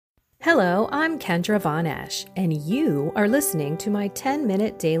Hello, I'm Kendra Von Esch, and you are listening to my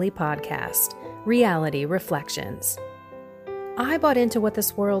 10-minute daily podcast, Reality Reflections. I bought into what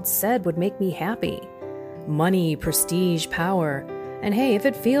this world said would make me happy. Money, prestige, power. And hey, if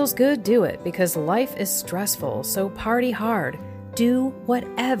it feels good, do it, because life is stressful, so party hard. Do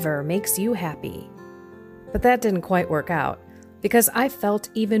whatever makes you happy. But that didn't quite work out, because I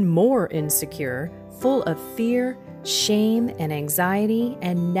felt even more insecure, full of fear, shame, and anxiety,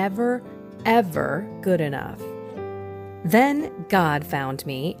 and never, ever good enough. Then God found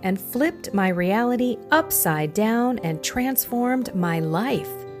me and flipped my reality upside down and transformed my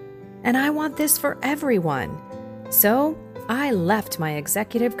life. And I want this for everyone. So I left my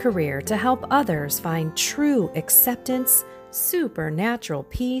executive career to help others find true acceptance, supernatural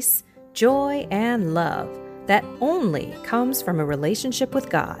peace, joy, and love that only comes from a relationship with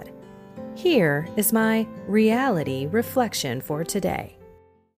God. Here is my reality reflection for today.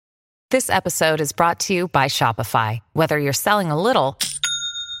 This episode is brought to you by Shopify. Whether you're selling a little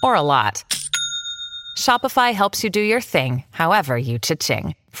or a lot, Shopify helps you do your thing, however you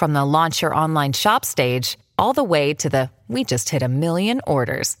cha-ching. From the launch your online shop stage, all the way to the we just hit 1 million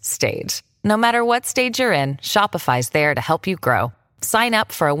orders stage. No matter what stage you're in, Shopify's there to help you grow. Sign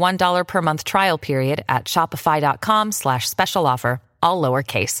up for a $1 per month trial period at shopify.com/special offer, all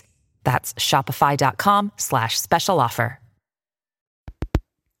lowercase. That's shopify.com/special offer.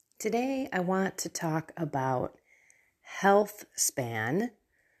 Today, I want to talk about health span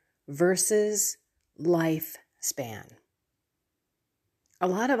versus life span. A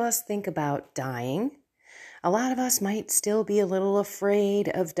lot of us think about dying. A lot of us might still be a little afraid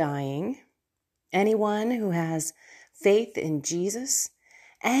of dying. Anyone who has faith in Jesus,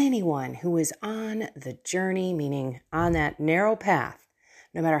 anyone who is on the journey, meaning on that narrow path,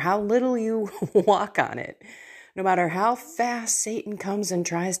 no matter how little you walk on it, no matter how fast Satan comes and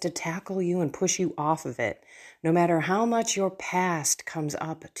tries to tackle you and push you off of it, no matter how much your past comes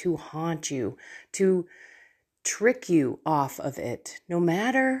up to haunt you, to trick you off of it, no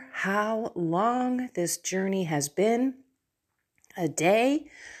matter how long this journey has been, a day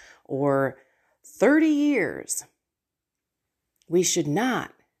or 30 years, we should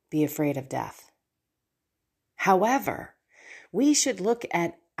not be afraid of death. However, we should look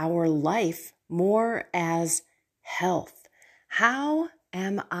at our life more as health. How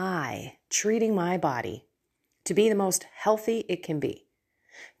am I treating my body to be the most healthy it can be,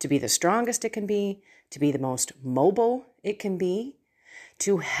 to be the strongest it can be, to be the most mobile it can be,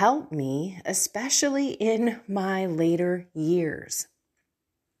 to help me, especially in my later years?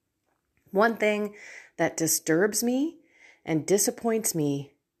 One thing that disturbs me and disappoints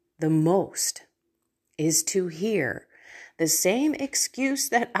me the most is to hear the same excuse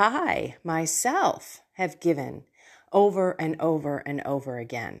that I myself have given over and over and over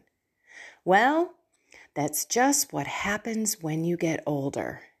again. Well, that's just what happens when you get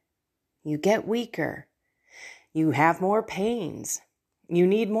older. You get weaker. You have more pains. You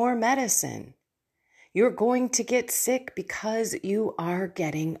need more medicine. You're going to get sick because you are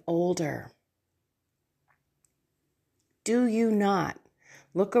getting older. Do you not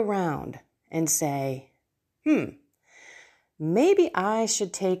look around and say, maybe I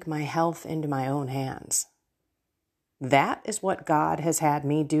should take my health into my own hands? That is what God has had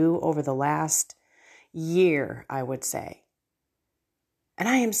me do over the last year, I would say. And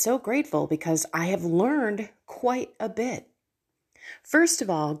I am so grateful because I have learned quite a bit. First of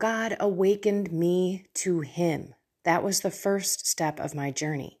all, God awakened me to Him. That was the first step of my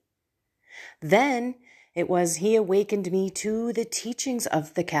journey. Then it was He awakened me to the teachings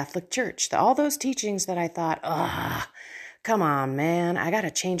of the Catholic Church. All those teachings that I thought, come on, man, I got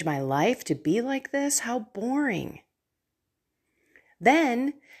to change my life to be like this? How boring.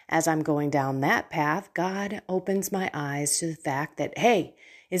 Then, as I'm going down that path, God opens my eyes to the fact that, hey,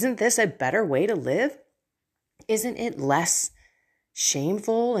 isn't this a better way to live? Isn't it less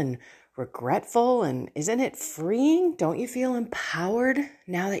shameful and regretful? And isn't it freeing? Don't you feel empowered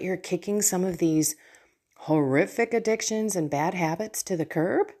now that you're kicking some of these horrific addictions and bad habits to the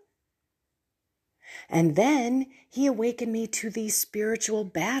curb? And then He awakened me to the spiritual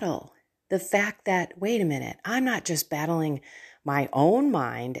battle. The fact that, wait a minute, I'm not just battling my own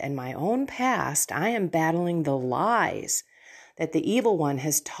mind and my own past. I am battling the lies that the evil one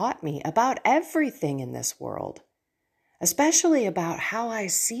has taught me about everything in this world, especially about how I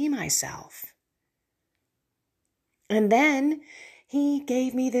see myself. And then He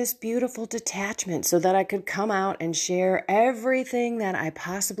gave me this beautiful detachment so that I could come out and share everything that I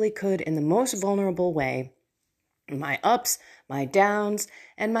possibly could in the most vulnerable way. My ups, my downs,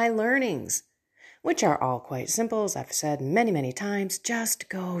 and my learnings. which are all quite simple, as I've said many, many times. Just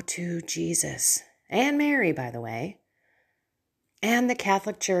go to Jesus and Mary, by the way, and the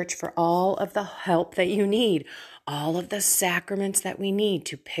Catholic Church for all of the help that you need, all of the sacraments that we need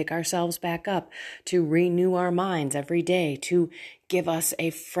to pick ourselves back up, to renew our minds every day, to give us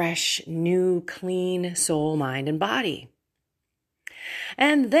a fresh, new, clean soul, mind, and body.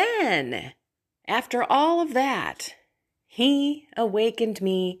 And then, after all of that, He awakened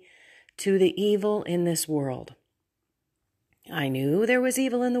me to the evil in this world. I knew there was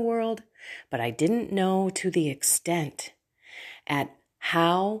evil in the world, but I didn't know to the extent at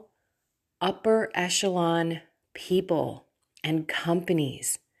how upper echelon people and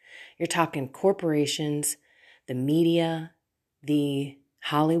companies, you're talking corporations, the media, the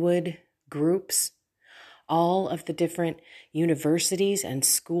Hollywood groups, all of the different universities and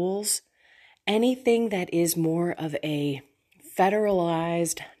schools, anything that is more of a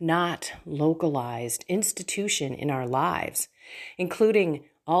federalized, not localized institution in our lives, including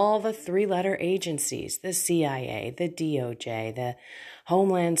all the three-letter agencies, the CIA, the DOJ, the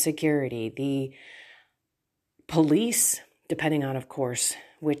Homeland Security, the police, depending on, of course,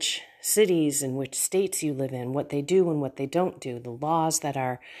 which cities and which states you live in, what they do and what they don't do, the laws that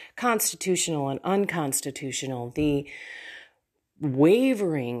are constitutional and unconstitutional, the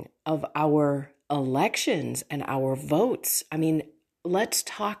wavering of our elections and our votes. I mean, let's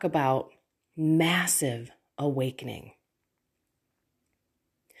talk about massive awakening.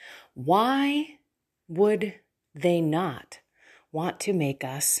 Why would they not want to make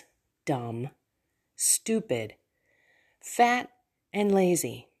us dumb, stupid, fat, and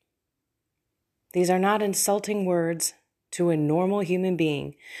lazy? These are not insulting words to a normal human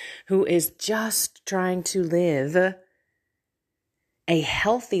being who is just trying to live a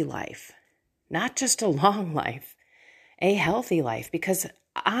healthy life, not just a long life, a healthy life. Because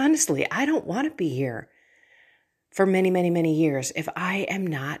honestly, I don't want to be here for many, many, many years if I am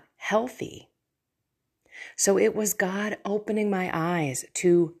not healthy. So it was God opening my eyes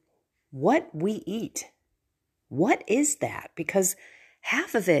to what we eat. What is that? Because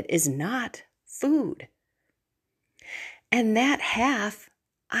half of it is not food. And that half,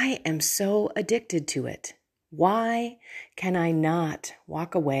 I am so addicted to it. Why can I not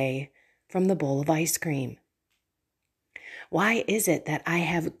walk away from the bowl of ice cream? Why is it that I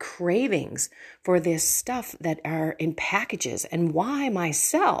have cravings for this stuff that are in packages? And why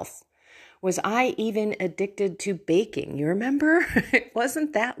myself was I even addicted to baking? You remember? It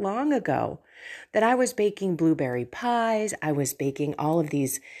wasn't that long ago that I was baking blueberry pies. I was baking all of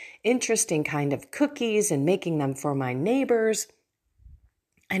these interesting kind of cookies and making them for my neighbors.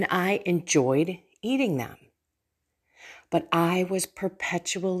 And I enjoyed eating them. But I was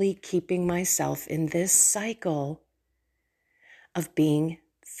perpetually keeping myself in this cycle of being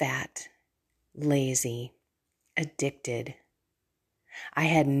fat, lazy, addicted. I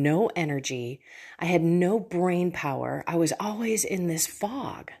had no energy. I had no brain power. I was always in this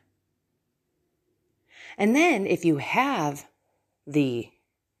fog. And then if you have the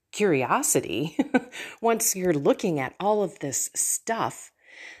curiosity, once you're looking at all of this stuff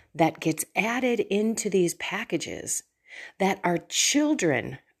that gets added into these packages that our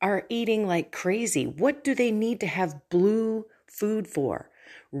children are eating like crazy, what do they need to have blue food for?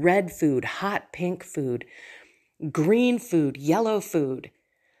 Red food, hot pink food, green food, yellow food.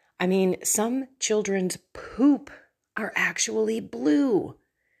 I mean, some children's poop are actually blue.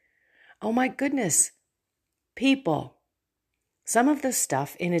 Oh my goodness. People, some of the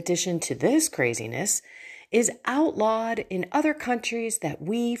stuff, in addition to this craziness, is outlawed in other countries that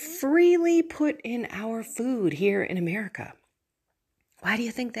we freely put in our food here in America. Why do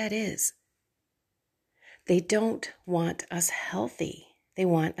you think that is? They don't want us healthy. They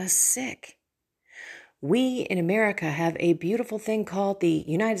want us sick. We in America have a beautiful thing called the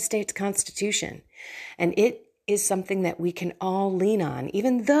United States Constitution, and it is something that we can all lean on,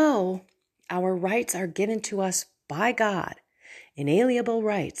 even though our rights are given to us by God. Inalienable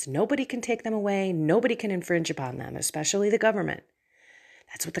rights. Nobody can take them away. Nobody can infringe upon them, especially the government.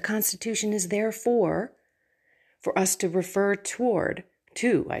 That's what the Constitution is there for us to refer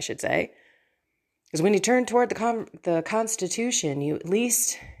to, I should say. Because when you turn toward the Constitution, you at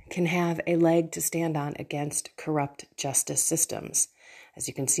least can have a leg to stand on against corrupt justice systems. As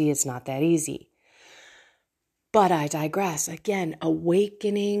you can see, it's not that easy. But I digress. Again,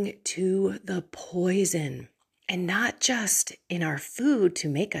 awakening to the poison. And not just in our food to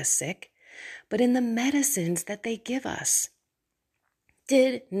make us sick, but in the medicines that they give us.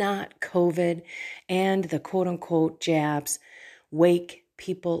 Did not COVID and the quote-unquote jabs wake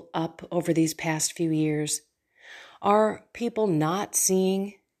people up over these past few years? Are people not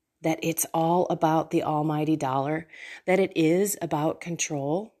seeing that it's all about the almighty dollar, that it is about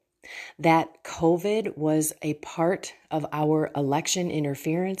control, that COVID was a part of our election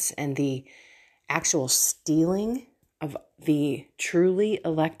interference and the actual stealing of the truly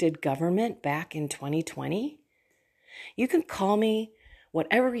elected government back in 2020? You can call me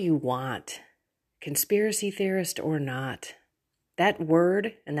whatever you want, conspiracy theorist or not. That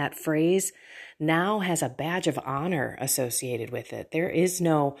word and that phrase now has a badge of honor associated with it. There is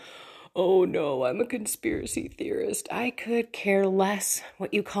no, oh no, I'm a conspiracy theorist. I could care less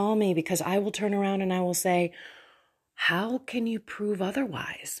what you call me, because I will turn around and I will say, how can you prove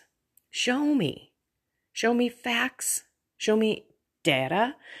otherwise? Show me. Show me facts. Show me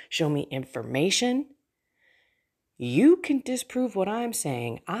data. Show me information. You can disprove what I'm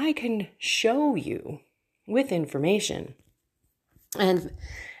saying. I can show you with information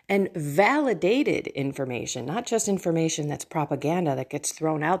and validated information, not just information that's propaganda that gets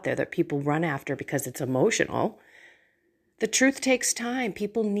thrown out there that people run after because it's emotional. The truth takes time.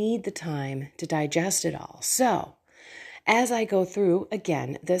 People need the time to digest it all. So, as I go through,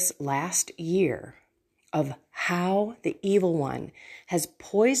 again, this last year of how the evil one has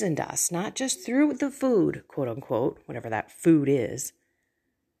poisoned us, not just through the food, quote unquote, whatever that food is,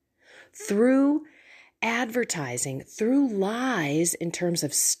 through advertising, through lies in terms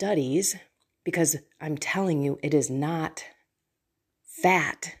of studies, because I'm telling you, it is not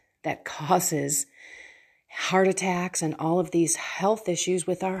fat that causes heart attacks and all of these health issues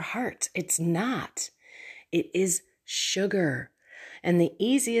with our hearts. It's not. It is sugar. And the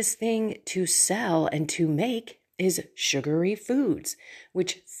easiest thing to sell and to make is sugary foods,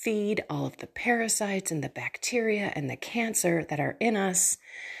 which feed all of the parasites and the bacteria and the cancer that are in us.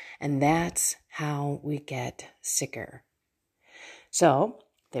 And that's how we get sicker. So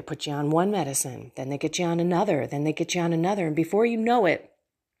they put you on one medicine, then they get you on another, then they get you on another. And before you know it,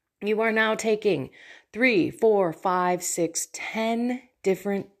 you are now taking 3, 4, 5, 6, 10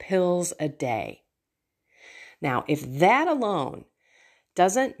 different pills a day. Now, if that alone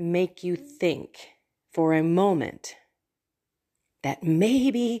doesn't make you think for a moment that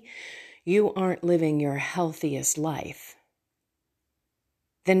maybe you aren't living your healthiest life,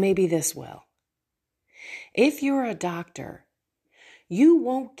 then maybe this will. If you're a doctor, you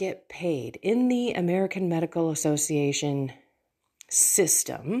won't get paid in the American Medical Association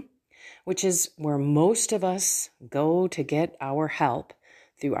system, which is where most of us go to get our help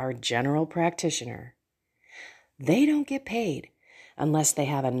through our general practitioner. They don't get paid unless they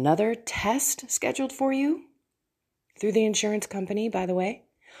have another test scheduled for you through the insurance company, by the way,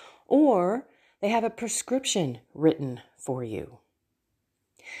 or they have a prescription written for you.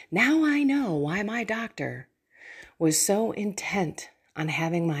 Now I know why my doctor was so intent on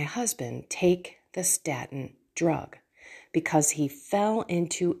having my husband take the statin drug, because he fell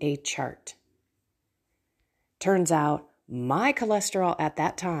into a chart. Turns out my cholesterol at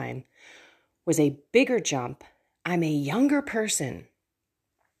that time was a bigger jump. I'm a younger person.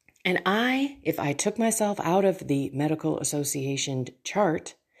 And if I took myself out of the Medical Association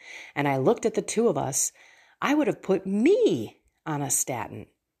chart and I looked at the two of us, I would have put me on a statin,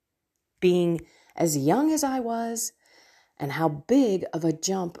 being as young as I was and how big of a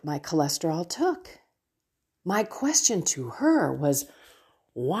jump my cholesterol took. My question to her was,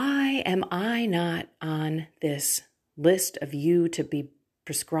 why am I not on this list of you to be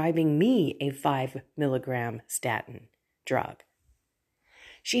prescribing me a 5 milligram statin drug?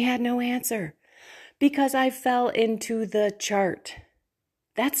 She had no answer, because I fell into the chart.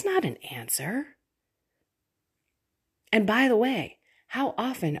 That's not an answer. And by the way, how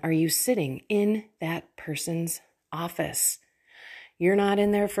often are you sitting in that person's office? You're not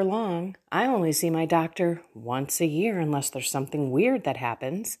in there for long. I only see my doctor once a year unless there's something weird that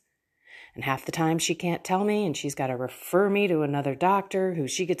happens. And half the time she can't tell me, and she's got to refer me to another doctor who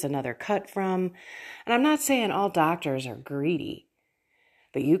she gets another cut from. And I'm not saying all doctors are greedy,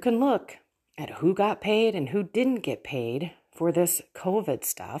 but you can look at who got paid and who didn't get paid for this COVID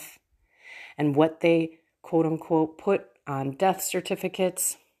stuff and what they, quote unquote, put on death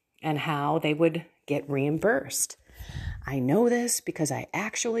certificates and how they would get reimbursed. I know this because I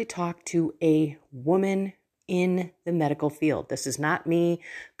actually talked to a woman in the medical field. This is not me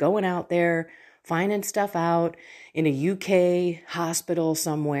going out there finding stuff out in a UK hospital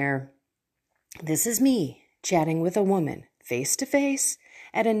somewhere. This is me chatting with a woman face to face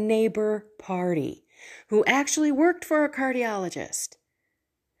at a neighbor party who actually worked for a cardiologist,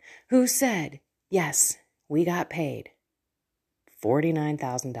 who said, yes, we got paid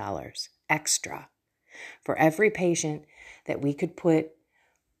 $49,000 extra for every patient that we could put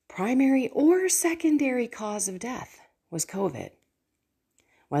primary or secondary cause of death was COVID.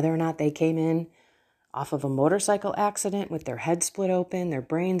 whether or not they came in off of a motorcycle accident with their head split open, their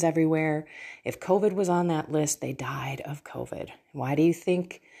brains everywhere. If COVID was on that list, they died of COVID. Why do you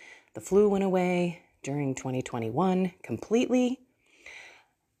think the flu went away during 2021 completely?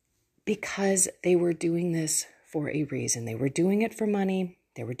 Because they were doing this for a reason. They were doing it for money,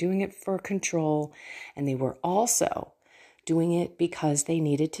 they were doing it for control, and they were also doing it because they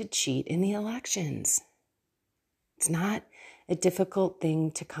needed to cheat in the elections. It's not a difficult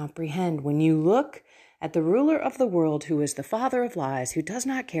thing to comprehend. When you look at the ruler of the world, who is the father of lies, who does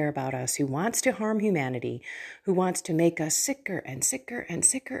not care about us, who wants to harm humanity, who wants to make us sicker and sicker and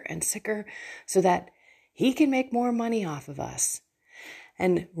sicker and sicker so that he can make more money off of us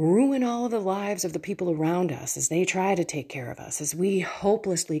and ruin all of the lives of the people around us as they try to take care of us, as we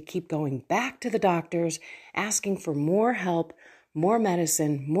hopelessly keep going back to the doctors, asking for more help, more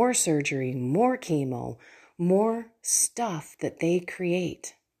medicine, more surgery, more chemo, more stuff that they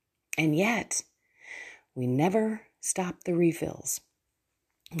create. And yet, we never stop the refills.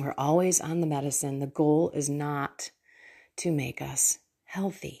 We're always on the medicine. The goal is not to make us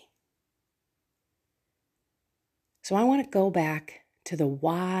healthy. So I want to go back to the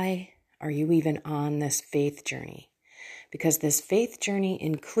why are you even on this faith journey? Because this faith journey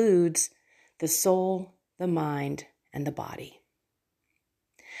includes the soul, the mind, and the body.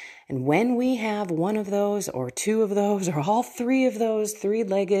 And when we have one of those or two of those or all three of those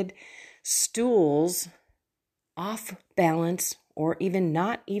three-legged stools off balance, or even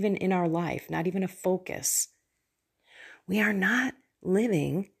not even in our life, not even a focus, we are not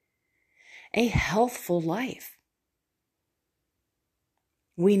living a healthful life.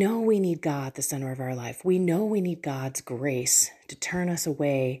 We know we need God, the center of our life. We know we need God's grace to turn us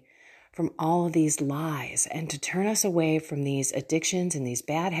away from all of these lies and to turn us away from these addictions and these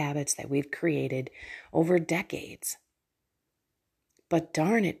bad habits that we've created over decades. But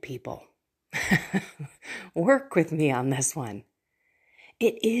darn it, people, work with me on this one.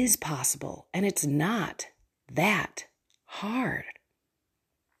 It is possible, and it's not that hard.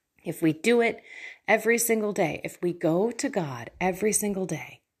 If we do it every single day, if we go to God every single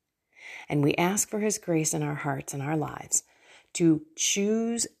day, and we ask for His grace in our hearts and our lives to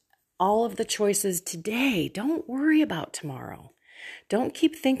choose all of the choices today, don't worry about tomorrow. Don't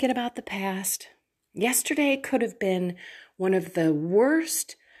keep thinking about the past. Yesterday could have been one of the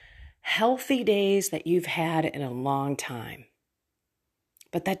worst healthy days that you've had in a long time.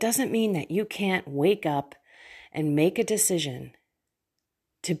 But that doesn't mean that you can't wake up and make a decision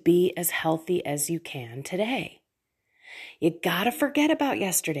to be as healthy as you can today. You gotta forget about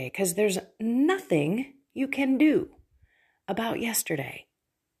yesterday because there's nothing you can do about yesterday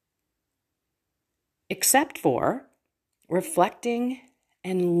except for reflecting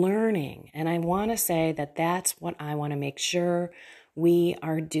and learning. And I want to say that that's what I want to make sure we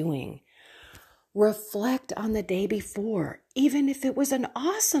are doing. Reflect on the day before, even if it was an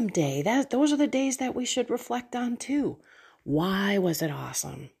awesome day. Those are the days that we should reflect on too. Why was it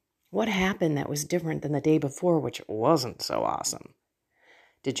awesome? What happened that was different than the day before, which wasn't so awesome?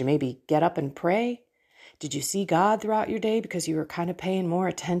 Did you maybe get up and pray? Did you see God throughout your day because you were kind of paying more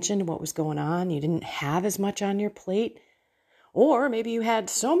attention to what was going on? You didn't have as much on your plate? Or maybe you had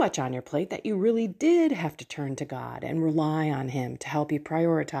so much on your plate that you really did have to turn to God and rely on Him to help you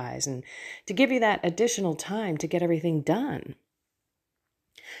prioritize and to give you that additional time to get everything done.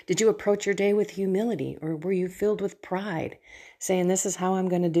 Did you approach your day with humility, or were you filled with pride, saying, this is how I'm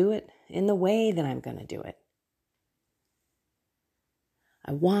going to do it, in the way that I'm going to do it?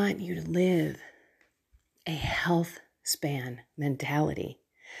 I want you to live a health span mentality.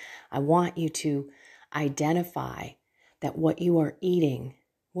 I want you to identify that what you are eating,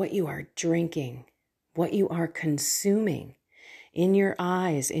 what you are drinking, what you are consuming in your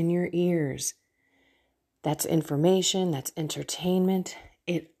eyes, in your ears, that's information, that's entertainment.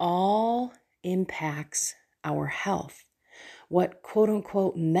 It all impacts our health. What quote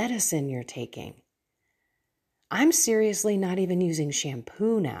unquote medicine you're taking. I'm seriously not even using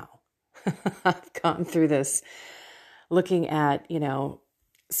shampoo now. I've gone through this looking at,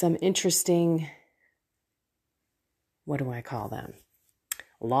 some interesting, what do I call them?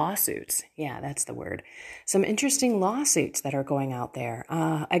 Lawsuits. Yeah, that's the word. Some interesting lawsuits that are going out there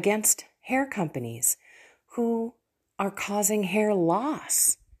against hair companies who are causing hair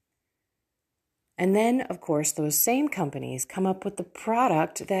loss. And then, of course, those same companies come up with the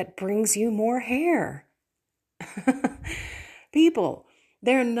product that brings you more hair. People,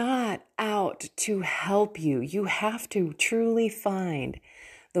 they're not out to help you. You have to truly find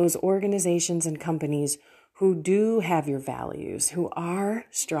those organizations and companies who do have your values, who are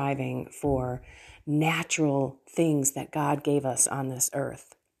striving for natural things that God gave us on this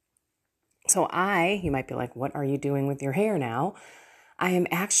earth. So you might be like, what are you doing with your hair now? I am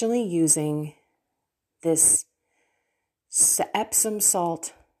actually using this Epsom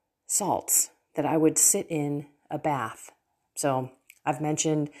salts that I would sit in a bath. So I've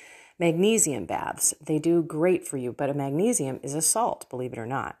mentioned magnesium baths. They do great for you, but a magnesium is a salt, believe it or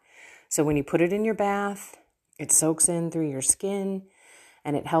not. So when you put it in your bath, it soaks in through your skin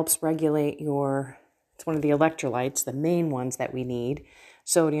and it helps regulate it's one of the electrolytes, the main ones that we need,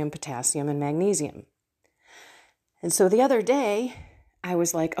 sodium, potassium, and magnesium. And so the other day, I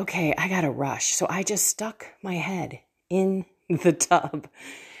was like, okay, I got to rush. So I just stuck my head in the tub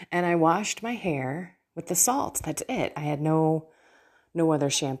and I washed my hair with the salts. That's it. I had no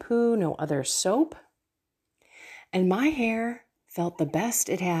other shampoo, no other soap. And my hair felt the best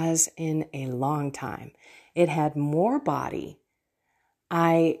it has in a long time. It had more body.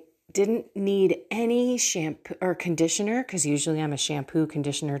 I didn't need any shampoo or conditioner because usually I'm a shampoo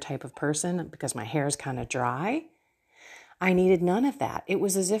conditioner type of person because my hair is kind of dry. I needed none of that. It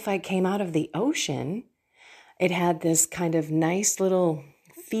was as if I came out of the ocean. It had this kind of nice little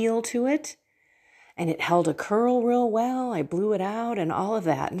feel to it, and it held a curl real well. I blew it out and all of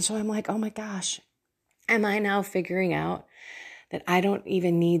that. And so I'm like, oh my gosh, am I now figuring out that I don't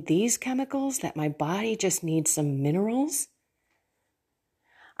even need these chemicals, that my body just needs some minerals?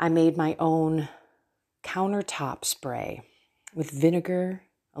 I made my own countertop spray with vinegar,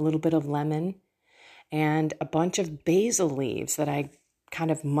 a little bit of lemon, and a bunch of basil leaves that I kind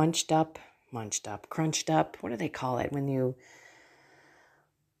of crunched up. What do they call it when you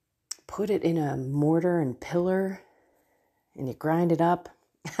put it in a mortar and pillar and you grind it up?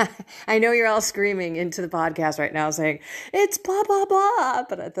 I know you're all screaming into the podcast right now saying, it's blah, blah, blah,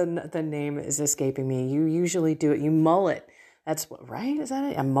 but the name is escaping me. You usually do it. You mull it. That's what, right? Is that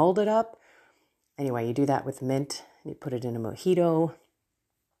it? I mulled it up. Anyway, you do that with mint. You put it in a mojito.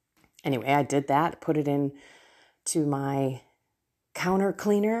 Anyway, I did that, put it in to my counter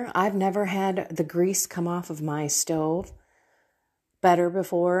cleaner. I've never had the grease come off of my stove better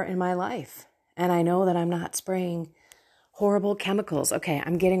before in my life. And I know that I'm not spraying horrible chemicals. Okay,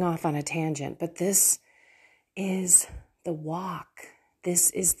 I'm getting off on a tangent, but this is the walk. This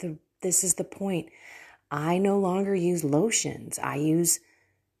is the point. I no longer use lotions. I use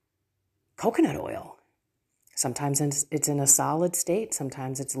coconut oil. Sometimes it's in a solid state.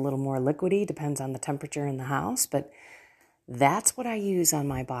 Sometimes it's a little more liquidy, depends on the temperature in the house. But that's what I use on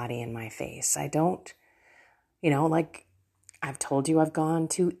my body and my face. I don't, like I've told you, I've gone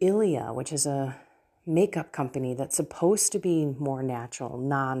to Ilia, which is a makeup company that's supposed to be more natural,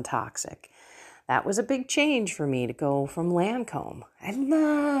 non-toxic. That was a big change for me to go from Lancome. I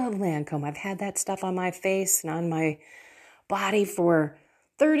love Lancome. I've had that stuff on my face and on my body for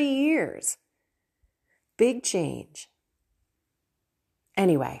 30 years. Big change.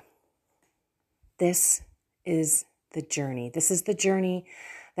 Anyway, this is the journey. This is the journey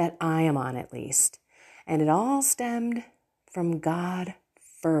that I am on, at least. And it all stemmed from God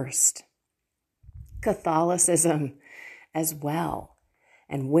first. Catholicism as well.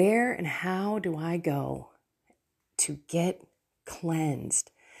 And where and how do I go to get cleansed,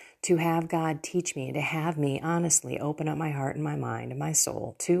 to have God teach me, and to have me honestly open up my heart and my mind and my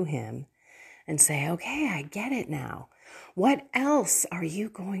soul to Him and say, okay, I get it now. What else are you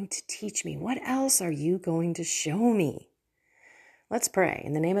going to teach me? What else are you going to show me? Let's pray.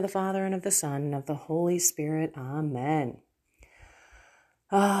 In the name of the Father, and of the Son, and of the Holy Spirit. Amen.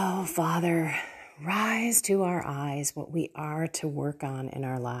 Oh, Father, rise to our eyes what we are to work on in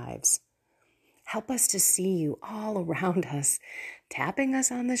our lives. Help us to see you all around us, tapping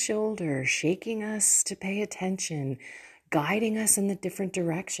us on the shoulder, shaking us to pay attention, guiding us in the different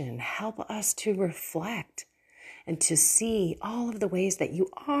direction. Help us to reflect and to see all of the ways that you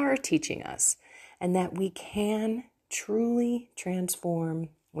are teaching us and that we can truly transform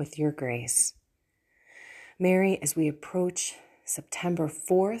with your grace. Mary, as we approach September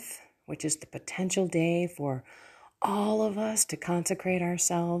 4th, which is the potential day for all of us to consecrate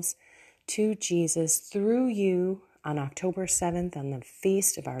ourselves to Jesus through you on October 7th on the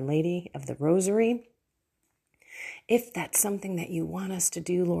feast of Our Lady of the Rosary. If that's something that you want us to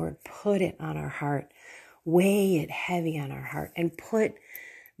do, Lord, put it on our heart. Weigh it heavy on our heart and put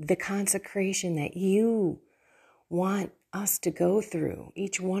the consecration that you want us to go through,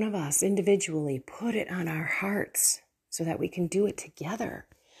 each one of us individually, put it on our hearts so that we can do it together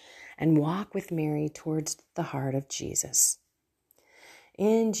and walk with Mary towards the heart of Jesus.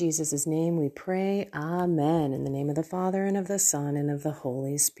 In Jesus' name we pray, amen. In the name of the Father, and of the Son, and of the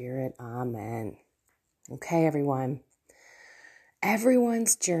Holy Spirit, amen. Okay, everyone.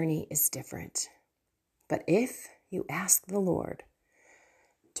 Everyone's journey is different. But if you ask the Lord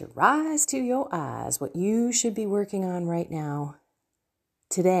to rise to your eyes what you should be working on right now,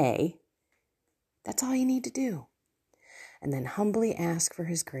 today, that's all you need to do. And then humbly ask for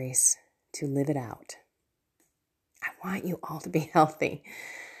his grace to live it out. I want you all to be healthy.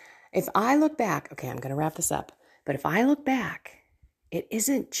 If I look back, okay, I'm going to wrap this up, but if I look back, it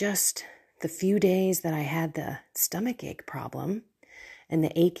isn't just the few days that I had the stomach ache problem and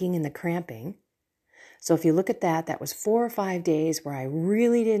the aching and the cramping. So if you look at that, that was 4 or 5 days where I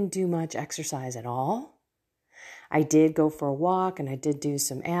really didn't do much exercise at all. I did go for a walk and I did do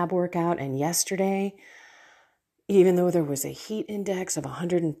some ab workout. And yesterday, even though there was a heat index of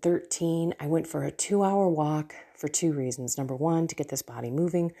 113, I went for a 2-hour walk for 2 reasons. Number 1, to get this body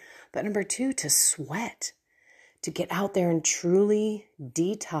moving, but number 2, to sweat, to get out there and truly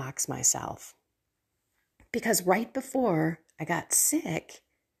detox myself. Because right before I got sick,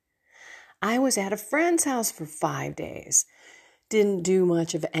 I was at a friend's house for 5 days. Didn't do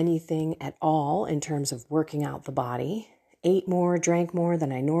much of anything at all in terms of working out the body. Ate more, drank more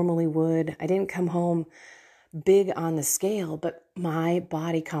than I normally would. I didn't come home big on the scale, but my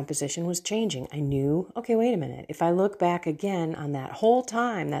body composition was changing. I knew, okay, wait a minute. If I look back again on that whole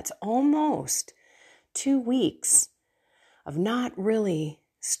time, that's almost 2 weeks of not really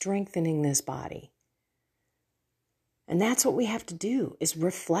strengthening this body. And that's what we have to do, is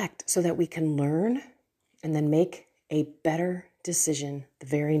reflect so that we can learn and then make a better decision the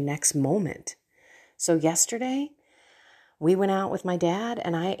very next moment. So yesterday, we went out with my dad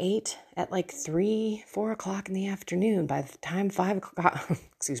and I ate at like 3, 4 o'clock in the afternoon. By the time 5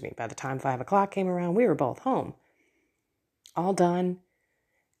 o'clock came around, we were both home, all done.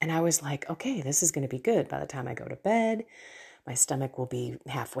 And I was like, okay, this is going to be good. By the time I go to bed, my stomach will be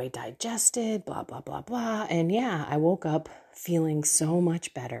halfway digested, blah, blah, blah, blah. And yeah, I woke up feeling so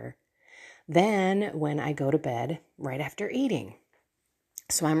much better than when I go to bed right after eating.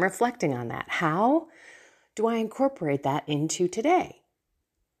 So I'm reflecting on that. How do I incorporate that into today?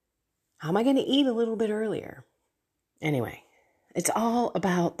 How am I going to eat a little bit earlier? Anyway, it's all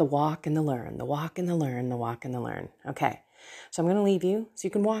about the walk and the learn, the walk and the learn, the walk and the learn. Okay, so I'm going to leave you so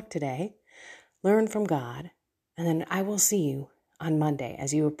you can walk today, learn from God, and then I will see you on Monday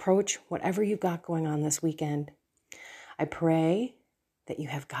as you approach whatever you've got going on this weekend. I pray that you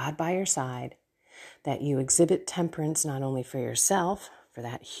have God by your side, that you exhibit temperance not only for yourself, for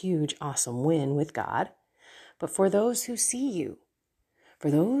that huge, awesome win with God, but for those who see you,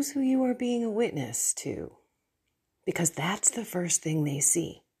 for those who you are being a witness to, because that's the first thing they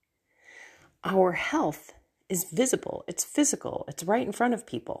see. Our health is visible, it's physical, it's right in front of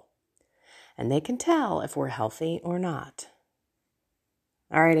people, and they can tell if we're healthy or not.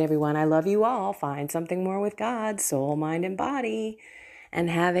 All right, everyone, I love you all. Find something more with God, soul, mind, and body, and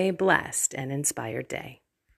have a blessed and inspired day.